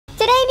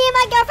and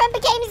my girlfriend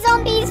became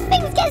zombies.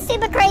 Things get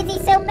super crazy,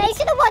 so make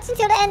sure to watch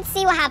until the end to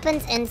see what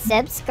happens and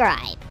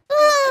subscribe.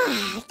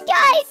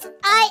 Guys,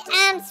 I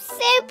am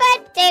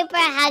super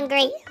duper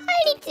hungry. I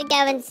need to go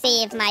and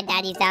see if my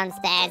daddy's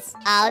downstairs.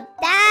 Oh,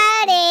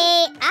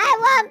 Daddy, I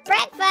want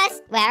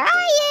breakfast. Where are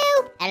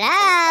you?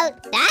 Hello,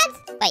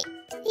 Dad? Wait,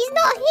 he's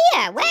not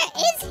here. Where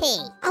is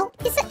he? Oh,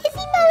 is he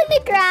mowing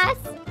the grass?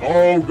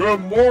 Oh,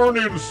 good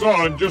morning,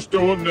 son. Just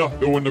doing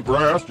the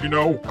grass, you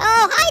know.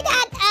 Oh, hi,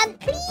 Dad.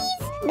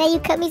 Please, may you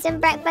cook me some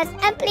breakfast,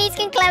 and please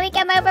can Chloe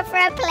come over for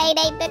a play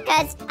date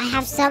because I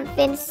have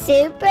something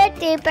super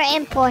duper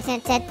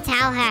important to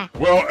tell her.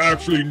 Well,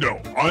 actually,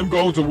 no. I'm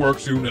going to work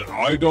soon, and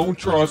I don't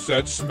trust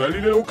that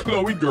smelly little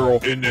Chloe girl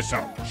in this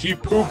house. She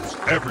poops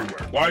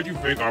everywhere. Why do you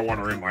think I want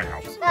her in my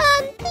house?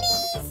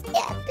 Please.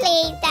 Yeah,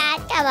 please,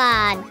 Dad, come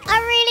on. I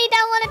really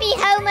don't want to be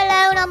home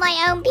alone on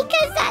my own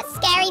because that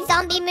scary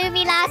zombie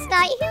movie last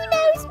night. Who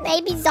knows?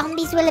 Maybe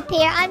zombies will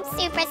appear. I'm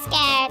super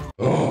scared.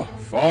 Oh,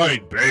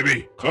 fine,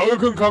 baby. Chloe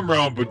can come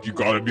round, but you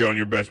gotta be on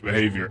your best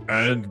behavior.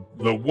 And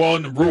the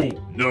one rule,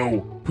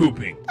 no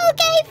pooping.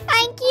 Okay,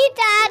 thank you,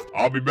 Dad.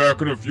 I'll be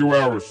back in a few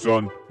hours,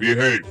 son.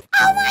 Behave.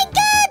 Oh my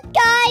God,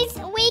 guys,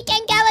 we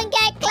can go and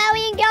get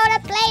Chloe and go on a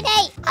play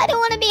date. I don't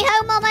want to be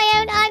home on my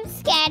own. I'm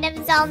scared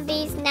of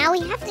zombies. Now we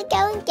have to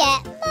go and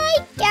get my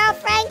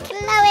girlfriend,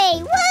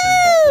 Chloe.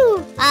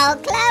 Woo! Oh,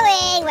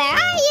 Chloe, where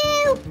are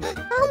you?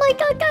 Oh my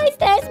God, guys,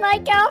 there's my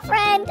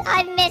girlfriend.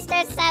 I've missed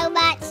her so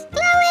much.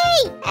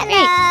 Chloe!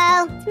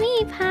 Hello!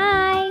 Smeep,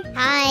 hi.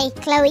 Hi,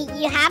 Chloe,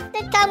 you have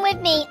to come with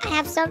me. I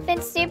have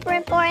something super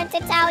important to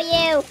tell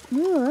you.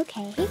 Ooh,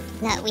 okay.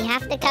 Look, we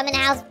have to come in the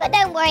house, but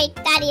don't worry,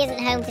 Daddy isn't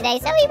home today,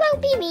 so he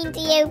won't be mean to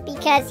you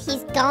because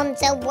he's gone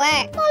to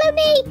work. Follow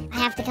me. I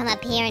have to come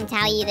up here and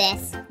tell you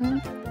this.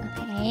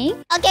 Okay.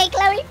 Okay,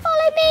 Chloe,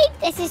 follow me.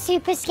 This is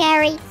super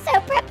scary, so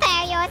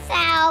prepare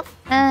yourself.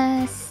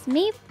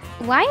 Smeep,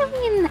 why are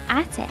we in the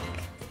attic?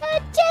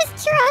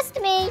 Just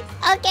trust me.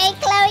 Okay,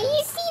 Chloe,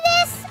 you see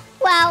this?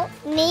 Well,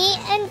 me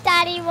and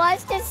Daddy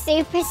watched a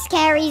super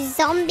scary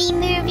zombie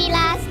movie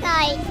last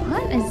night.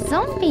 What, a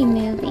zombie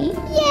movie?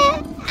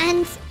 Yeah,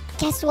 and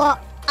guess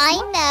what? I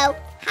know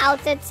how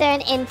to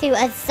turn into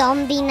a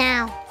zombie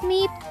now.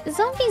 Smeep,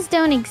 zombies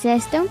don't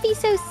exist. Don't be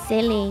so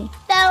silly.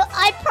 So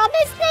I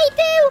promise they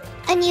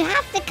do. And you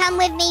have to come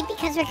with me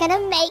because we're gonna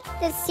make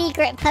the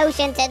secret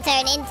potion to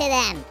turn into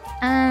them.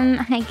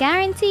 I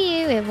guarantee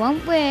you it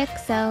won't work,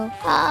 so...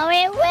 Oh,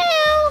 it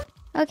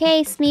will.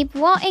 Okay, Smeep,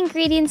 what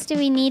ingredients do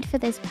we need for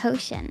this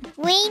potion?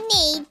 We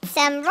need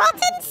some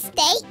rotten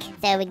steak.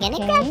 So we're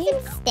gonna grab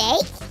some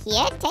steak.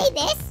 Here, take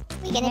this.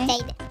 We're gonna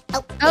take this.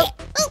 Oh.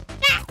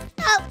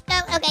 Oh,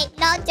 no, okay,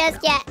 not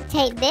just yet.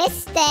 Take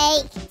this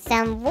steak,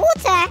 some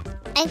water,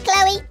 and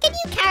Chloe, can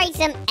you carry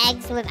some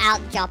eggs without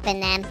dropping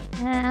them?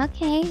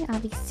 Okay, I'll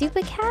be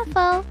super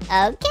careful.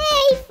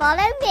 Okay,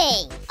 follow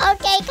me.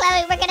 Okay,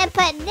 Chloe, we're gonna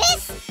put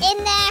this in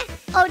there.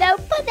 Oh no,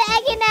 put the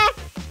egg in there.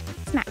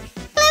 Smack.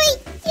 Chloe,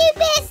 do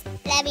this.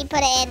 Let me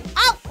put it in.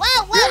 Oh,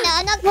 whoa, no,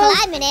 I'm not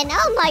climbing in.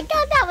 Oh my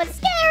God, that was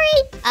scary.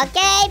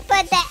 Okay,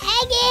 put the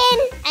egg in.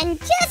 And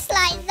just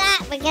like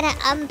that, we're gonna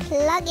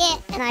unplug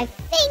it. And I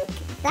think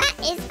that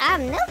is our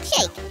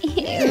milkshake.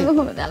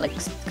 Ew, that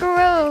looks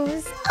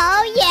gross.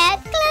 Oh yeah,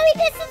 Chloe,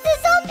 this is the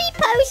zombie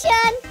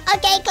potion.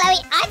 Okay,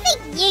 Chloe, I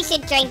think you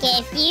should drink it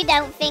if you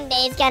don't think that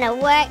it's gonna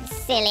work,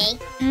 silly.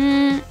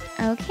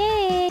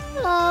 Okay.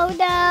 Oh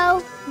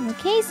no.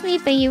 Okay,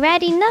 Smeep, are you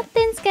ready?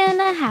 Nothing's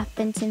gonna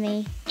happen to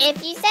me.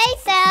 If you say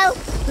so.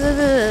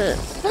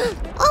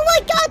 Oh my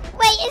God,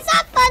 wait, is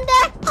that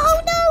thunder?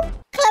 Oh no.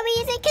 Chloe,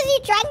 is it because you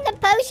drank the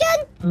potion?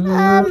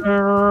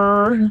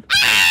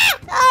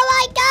 Oh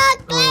my God,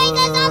 Chloe,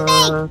 the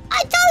zombie!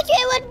 I told you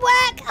it would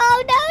work!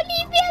 Oh no,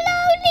 leave me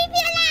alone! Leave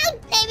me alone!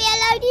 Leave me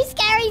alone, you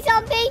scary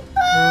zombie!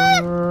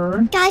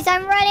 Guys,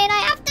 I'm running,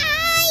 I have to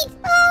hide!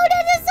 Oh,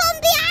 there's a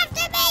zombie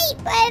after me!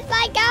 Where's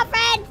my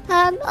girlfriend?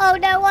 Oh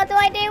no, what do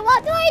I do?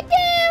 What do I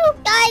do?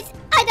 Guys,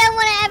 I don't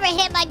want to ever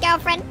hit my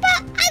girlfriend, but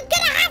I'm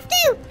gonna have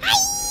to!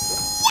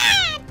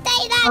 Hi-ya!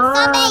 Take that,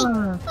 zombie!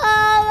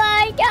 Oh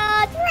my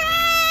God,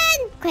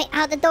 run! Quick,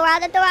 out the door,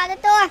 out the door, out the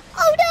door!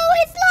 Oh no,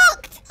 it's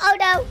locked! Oh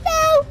no,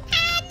 no!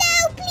 Ah,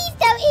 no! Please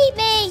don't eat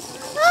me!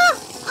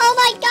 Oh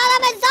my God,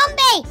 I'm a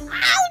zombie!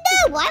 Oh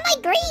no! Why am I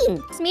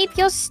green? Smeep,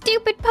 your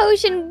stupid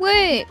potion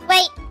worked.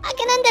 Wait, I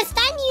can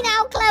understand you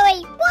now,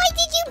 Chloe. Why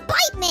did you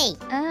bite me?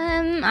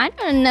 I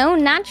don't know.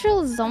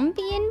 Natural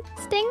zombie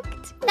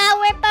instinct? Now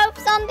we're both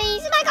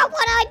zombies, and I got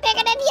one eye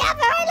bigger than the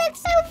other. I look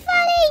so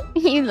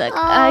funny. You look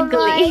ugly.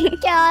 Oh my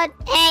God.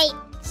 Hey,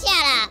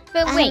 shut up.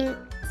 But wait,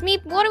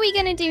 Smeep, what are we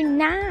gonna do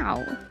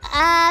now?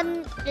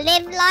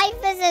 Live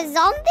life as a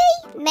zombie?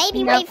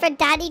 Maybe wait for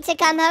Daddy to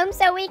come home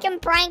so we can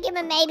prank him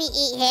and maybe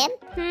eat him?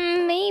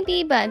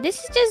 Maybe, but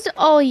this is just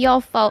all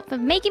your fault for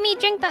making me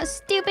drink that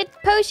stupid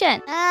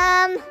potion.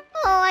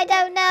 I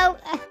don't know.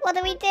 What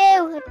do we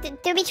do?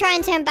 Do we try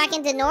and turn back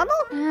into normal?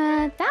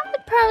 That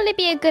would probably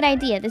be a good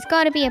idea. There's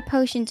gotta be a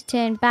potion to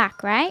turn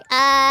back, right?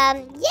 Yeah,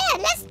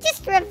 let's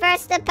just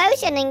reverse the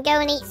potion and go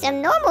and eat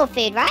some normal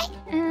food, right?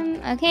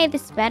 Okay,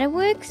 this better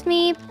work,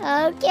 Smeep.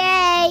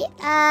 Okay.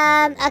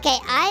 Okay,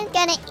 I'm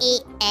gonna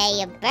eat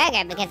a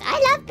burger because I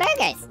love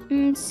burgers.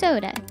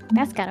 Soda.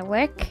 That's gotta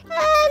work.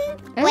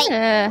 Wait.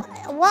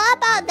 What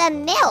about the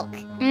milk?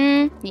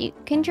 You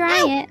can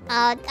try it.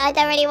 Oh, I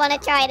don't really want to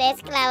try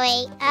this,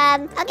 Chloe.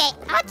 Okay,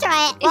 I'll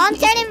try it. Oh, I'm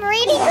turning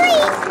really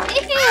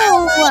green. Ew.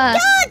 Oh my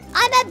god!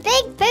 I'm a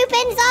big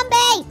pooping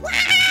zombie.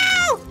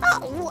 Wow!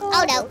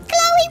 Oh no,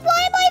 Chloe,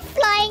 why am I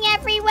flying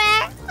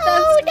everywhere?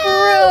 Oh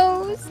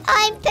no! Gross.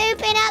 I'm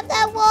pooping up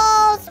the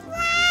walls. Wow!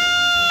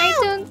 I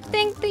don't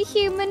think the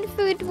human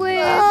food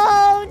works.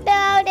 Oh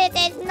no,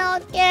 this is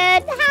not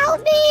good.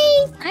 Help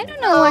me! I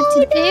don't know what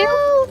to do.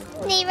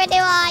 No. Neither do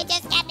I.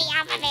 Just get me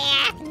out of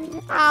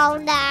here. Oh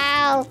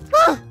no.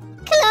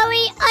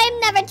 Chloe, I'm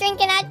never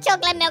drinking that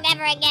chocolate milk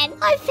ever again.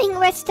 I think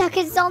we're stuck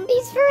as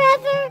zombies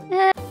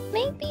forever.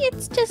 Maybe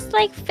it's just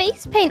like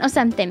face paint or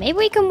something. Maybe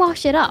we can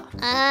wash it off.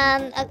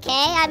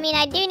 Okay. I mean,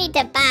 I do need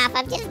to bath.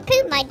 I've just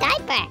pooped my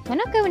diaper. We're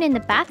not going in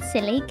the bath,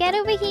 silly. Get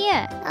over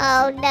here.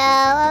 Oh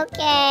no,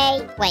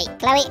 okay. Wait,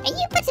 Chloe, are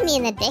you putting me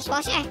in the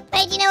dishwasher?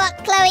 Wait, you know what,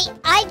 Chloe?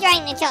 I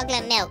drank the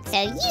chocolate milk,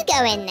 so you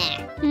go in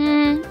there.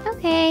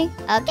 Okay.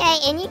 Okay,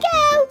 in you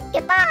go.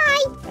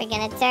 Goodbye. We're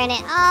gonna turn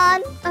it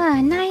on.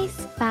 Oh, nice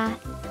bath.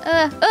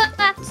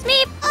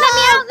 Smeep,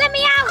 let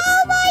me out.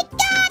 Oh my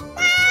god,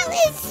 wow,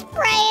 it's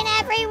spraying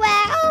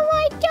everywhere. Oh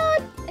my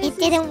god. It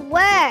didn't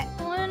work.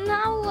 Oh,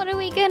 now what are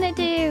we gonna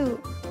do?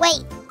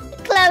 Wait,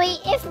 Chloe,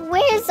 if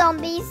we're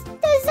zombies,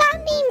 does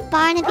that mean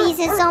Barnaby's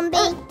a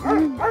zombie?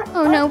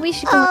 Oh no, we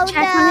should go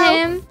check on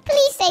him.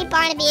 Please say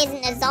Barnaby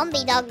isn't a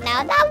zombie dog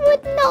now. That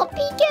would not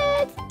be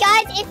good.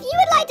 Guys, if you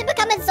would like to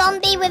become a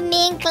zombie with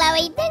me and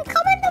Chloe, then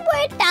comment the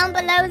word down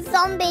below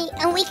zombie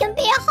and we can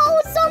be a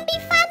whole zombie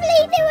family.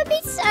 They would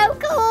be so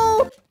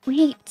cool.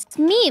 Wait,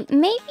 Smeep,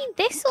 maybe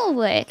this'll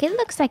work. It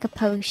looks like a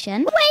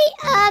potion. Wait,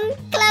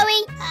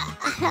 Chloe,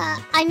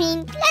 I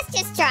mean, let's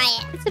just try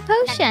it. It's a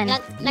potion.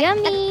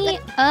 Yummy.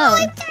 Oh, Oh.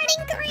 I'm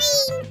turning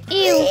green.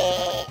 Ew.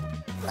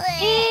 Oh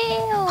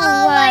Ew.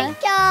 my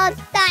god,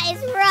 that is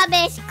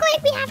rubbish.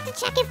 Quick, we have to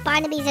check if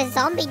Barnaby's a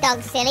zombie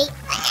dog, silly.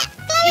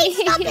 Chloe,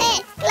 stop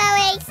it.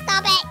 Chloe,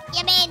 stop it.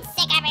 You're being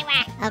sick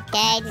everywhere.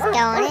 Okay, just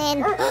going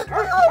in.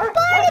 Oh,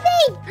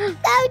 Barnaby.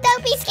 No,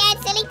 don't be scared,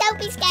 silly. Don't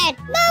be scared.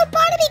 No,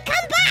 Barnaby,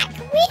 come back.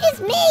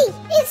 It's me.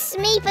 It's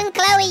Smeep and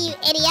Chloe, you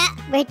idiot.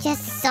 We're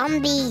just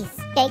zombies.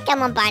 Okay,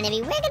 come on,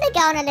 Barnaby. We're gonna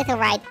go on a little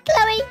ride.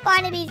 Chloe,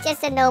 Barnaby's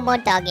just a normal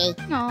doggy.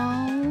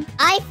 Aww.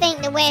 I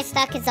think that we're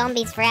stuck as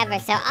zombies forever,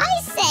 so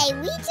I say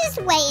we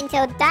just wait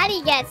until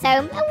Daddy gets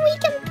home and we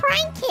can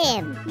prank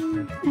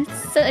him.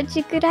 That's such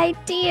a good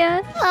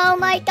idea. Oh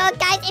my god,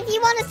 guys, if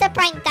you want us to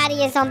prank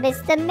Daddy as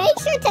zombies, then make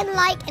sure to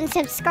like and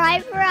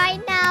subscribe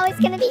right now. It's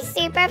gonna be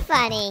super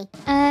funny.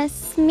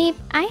 Smeep,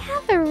 I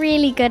have a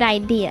really good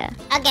idea.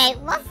 Okay,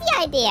 what's the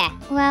idea?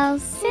 Well,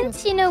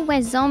 since,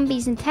 we're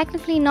zombies and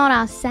technically not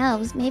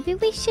ourselves, maybe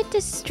we should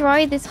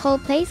destroy this whole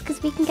place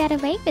because we can get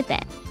away with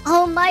it.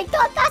 Oh my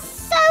god, that's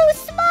so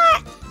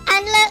smart!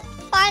 And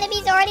look,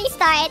 Barnaby's already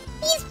started.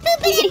 He's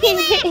pooping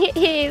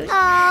everywhere!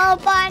 Oh,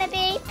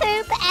 Barnaby,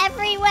 poop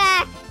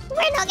everywhere!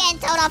 We're not getting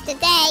told off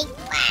today.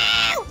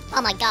 Wow!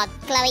 Oh my god,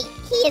 Chloe,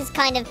 he has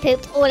kind of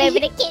pooped all over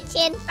the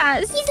kitchen.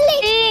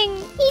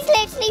 He's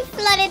literally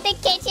flooded the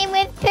kitchen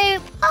with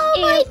poop. Oh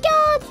my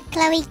god!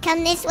 Chloe,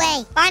 come this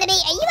way. Barnaby,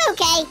 are you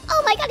okay?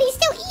 Oh my god, he's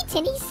still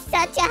eating. He's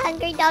such a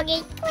hungry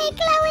doggy. Come here,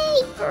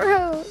 Chloe.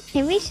 Gross.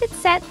 Hey, we should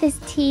set this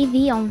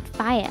TV on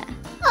fire.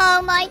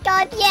 Oh my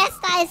god, yes,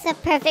 that is the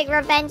perfect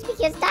revenge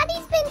because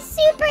Daddy's been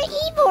super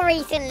evil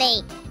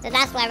recently. So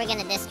that's why we're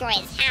gonna destroy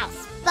his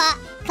house. But,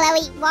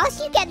 Chloe,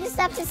 whilst you get the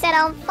stuff to set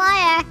on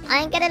fire,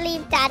 I'm gonna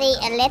leave Daddy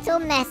a little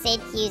message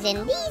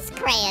using these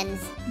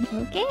crayons.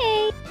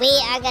 Okay. We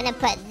are gonna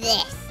put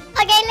this.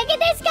 Okay, look at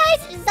this,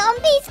 guys.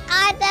 Zombies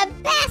are the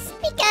best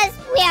because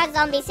we are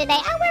zombies today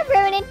and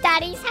we're ruining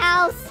Daddy's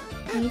house.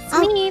 Hey,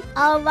 Smeep.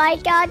 Oh my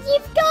god,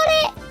 you've got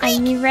it. Are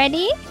you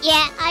ready?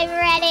 Yeah, I'm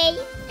ready.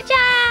 Ja!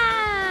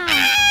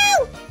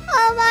 Ow!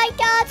 Oh my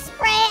god,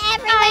 spray it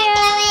everywhere,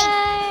 Chloe.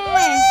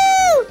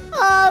 Woo!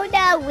 Oh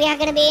no, we are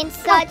gonna be in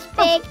such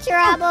big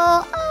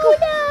trouble. Oh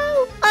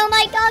no. Oh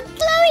my god,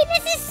 Chloe,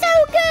 this is so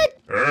good.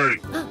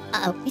 Hey,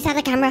 Uh-oh, is that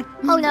the camera?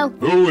 Oh no.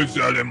 who is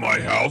that in my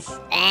house?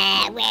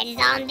 We're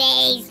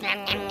zombies.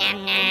 Nom, nom,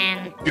 nom,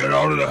 nom. Get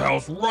out of the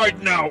house right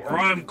now or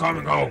I'm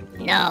coming home.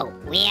 No,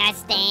 we are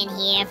staying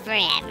here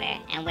forever,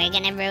 and we're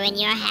gonna ruin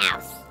your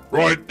house.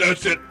 Right,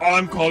 that's it.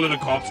 I'm calling the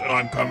cops and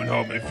I'm coming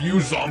home. If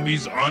you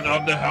zombies aren't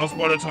out of the house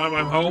by the time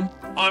I'm home,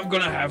 I'm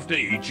gonna have to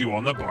eat you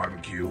on the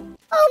barbecue.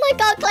 Oh my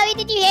god, Chloe,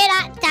 did you hear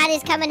that? Dad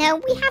is coming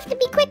home. We have to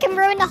be quick and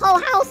ruin the whole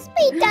house.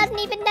 He doesn't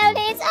even know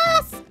that it's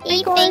us.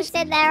 He thinks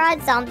that there are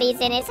zombies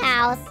in his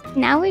house.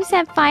 Now we've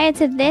set fire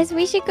to this,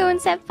 we should go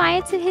and set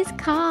fire to his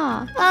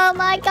car. Oh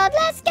my god,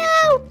 let's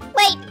go.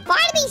 Wait,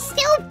 Barnaby's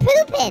still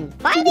pooping.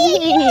 Barnaby,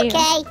 are you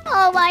okay?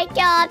 Oh my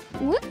god.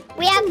 Whoop.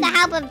 We have the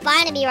help of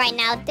Barnaby right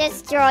now,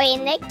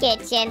 destroying the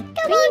kitchen.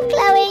 Come on,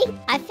 Chloe.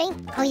 I think,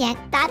 oh yeah,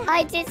 Dad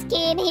hides his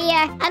key in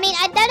here. I mean,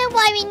 I don't know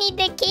why we need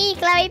the key,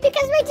 Chloe,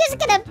 because we're just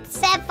gonna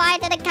set fire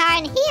to the car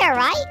in here,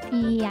 right?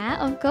 Yeah,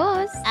 of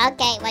course.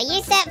 Okay, well,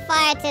 you set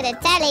fire to the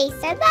telly,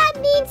 so that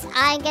means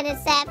I'm gonna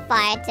set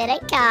fire to the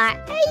car.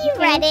 Are you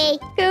ready?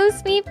 Go,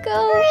 Smeep, go.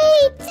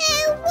 3,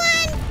 2,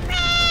 1.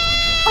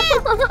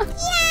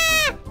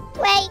 Yeah!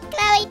 Wait,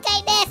 Chloe,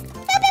 take this.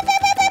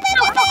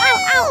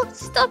 Ow.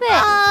 Stop it.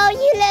 Oh,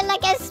 you look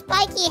like a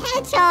spiky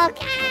hedgehog.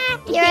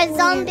 You're a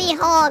zombie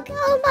hog.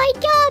 Oh my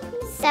god,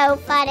 so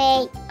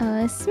funny.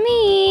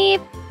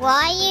 Smeep. What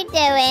are you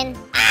doing?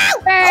 Ow!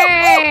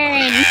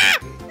 Burn.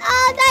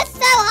 Oh, that's so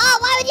hot.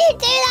 Why would you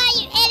do that,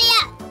 you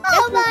idiot?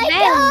 Oh my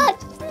god,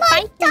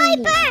 my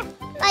diaper.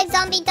 My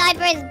zombie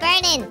diaper is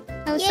burning.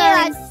 Oh, You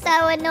sorry. are so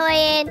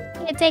annoying.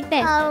 Here, take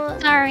this. Oh,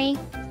 Sorry.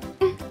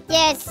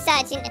 you're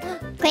such an...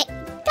 Quick,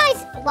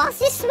 guys,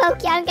 whilst it's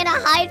smoky, I'm gonna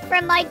hide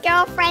from my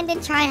girlfriend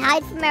and try and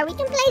hide from her. We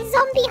can play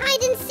zombie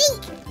hide and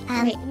seek.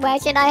 Where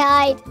should I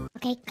hide?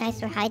 Okay,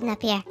 guys, we're hiding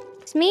up here.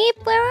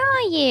 Smeep, where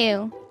are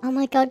you? Oh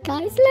my god,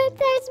 guys, look,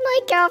 there's my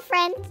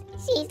girlfriend.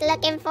 She's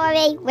looking for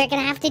me. We're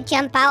gonna have to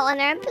jump out on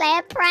her and play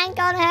a prank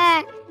on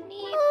her.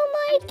 Oh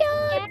my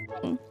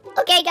god.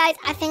 Okay, guys,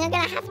 I think I'm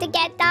gonna have to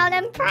get down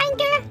and prank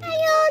her. Hang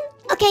on.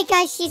 Okay,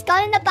 guys, she's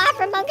gone in the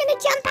bathroom. I'm gonna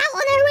jump out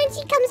on her when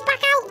she comes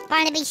back out.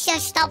 Barnaby,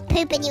 shush, stop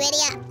pooping, you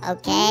idiot.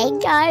 Okay,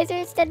 guys,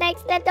 we're stood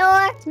next to the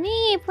door.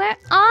 Smeep, where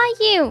are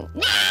you?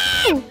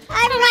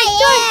 I'm right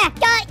here.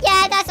 God,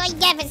 yeah, that's what you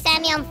get for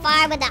setting me on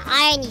fire with the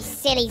iron, you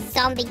silly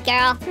zombie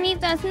girl. Smeep,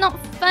 that's not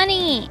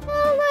funny.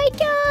 Oh my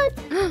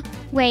god.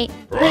 Wait.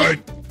 Right.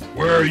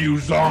 Where are you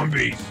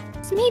zombies?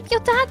 Smeep, your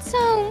dad's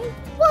home.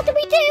 What do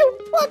we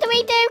do? What do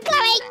we do,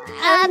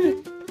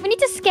 Chloe? We need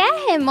to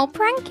scare him or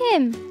prank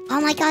him. Oh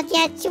my god,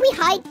 yeah. Should we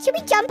hide? Should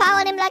we jump out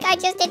on him like I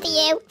just did to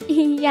you?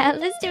 Yeah,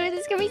 let's do it.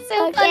 This is gonna be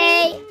so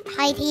Okay.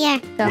 Hide here.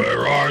 funny.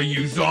 Where are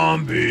you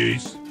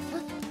zombies?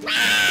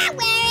 Where?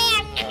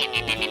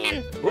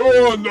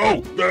 Oh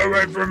no! Get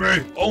away from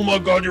me! Oh my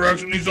god, you're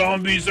actually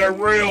zombies! They're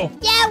real!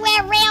 Yeah,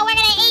 we're real. We're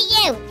gonna eat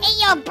you. Eat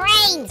your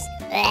brains.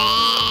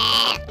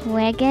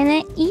 We're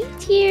gonna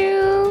eat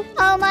you.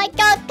 Oh my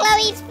god,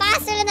 Chloe's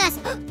faster than us.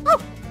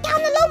 Oh, get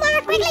on the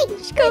lawnmower quickly.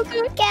 Go.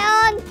 Get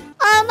on.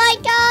 Oh my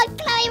god,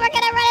 Chloe, we're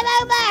gonna run him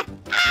over.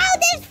 Ow,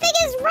 this thing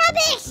is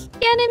rubbish.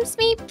 Get him,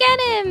 Smeep, get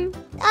him.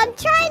 I'm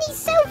trying, he's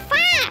so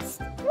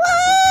fast.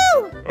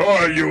 Woo!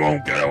 Oh, you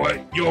won't get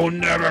away! You'll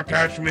never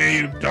catch me,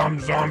 you dumb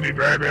zombie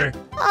baby!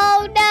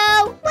 Oh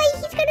no! Wait,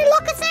 he's gonna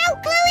lock us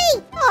out,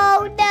 Chloe!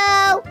 Oh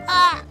no!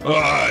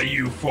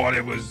 You thought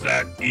it was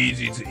that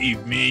easy to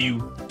eat me,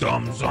 you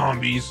dumb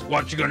zombies.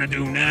 What you gonna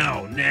do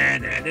now?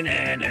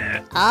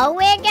 Nah. Oh,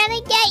 we're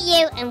gonna get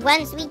you, and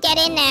once we get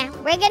in there,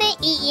 we're gonna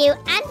eat you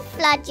and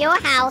flood your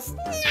house.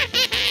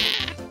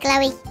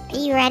 Chloe, are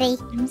you ready?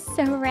 I'm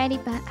so ready,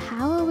 but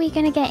how are we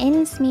gonna get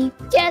in, Smeep?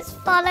 Just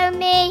follow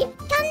me.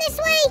 Come this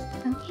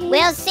way. Okay.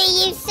 We'll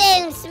see you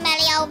soon,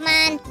 smelly old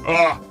man.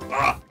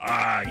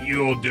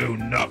 You'll do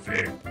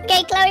nothing.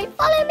 Okay, Chloe,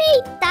 follow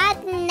me.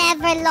 Dad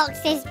never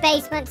locks his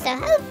basement, so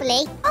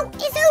hopefully... Oh,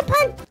 it's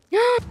open.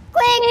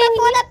 Quick,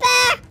 before the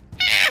bear.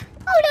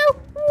 Oh no.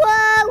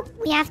 Whoa.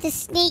 We have to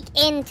sneak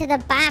into the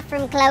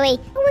bathroom, Chloe.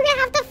 And we're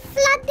gonna have to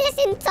flood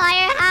this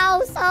entire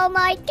house. Oh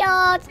my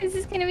god. This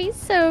is gonna be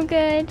so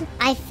good.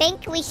 I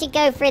think we should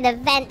go through the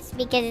vents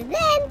because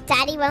then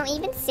Daddy won't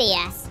even see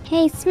us.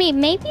 Hey, Smeep,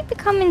 maybe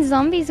becoming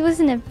zombies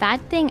wasn't a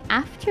bad thing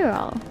after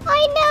all.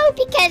 I know,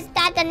 because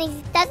Dad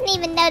doesn't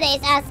even know that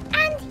it's us,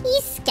 and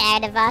he's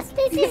scared of us.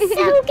 This is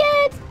so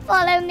good.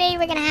 Follow me.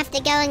 We're gonna have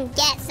to go and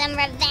get some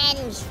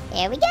revenge.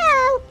 Here we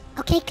go.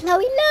 Okay,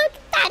 Chloe, look.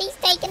 Daddy's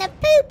taking a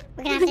poop.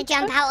 We're gonna have to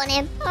jump out on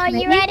him. Are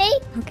you ready?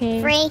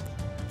 Okay. 3,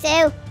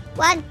 2,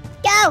 1,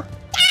 go.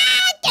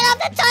 Get off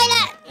the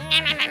toilet.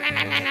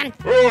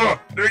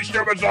 These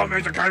stupid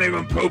zombies I can't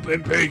even poop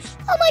in peace.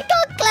 Oh my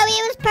god, Chloe,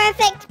 it was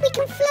perfect. We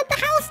can flood the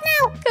house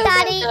now. Go,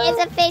 Daddy go. is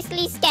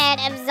officially scared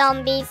of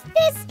zombies.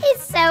 This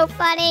is so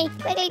funny.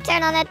 Quickly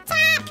turn on the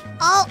tap.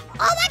 Oh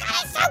my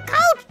god, it's so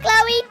cold.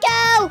 Chloe,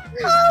 go.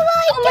 Oh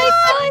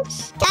my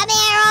gosh. Come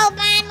here, old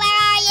man. Where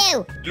are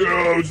you?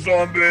 Yo,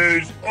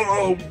 zombies!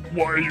 Oh,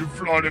 why are you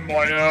flooding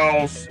my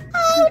house?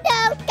 Oh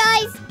no,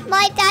 guys.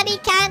 My daddy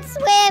can't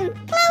swim.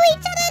 Chloe,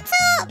 to the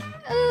top.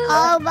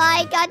 Oh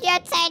my god, you're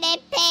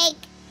turning pink.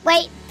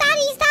 Wait,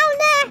 Daddy's down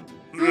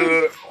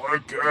there. I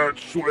can't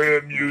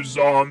swim, you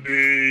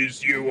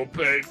zombies. You will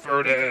pay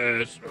for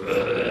this.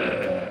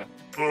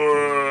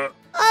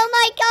 Oh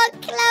my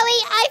god,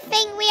 Chloe, I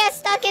think we are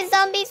stuck as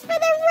zombies for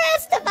the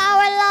rest of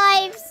our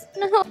lives.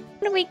 No, what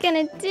are we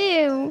gonna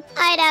do?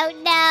 I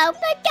don't know.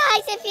 But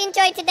guys, if you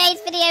enjoyed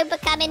today's video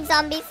becoming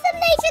zombies, then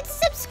make sure to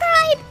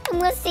subscribe.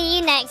 And we'll see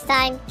you next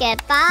time.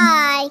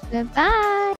 Goodbye. Goodbye.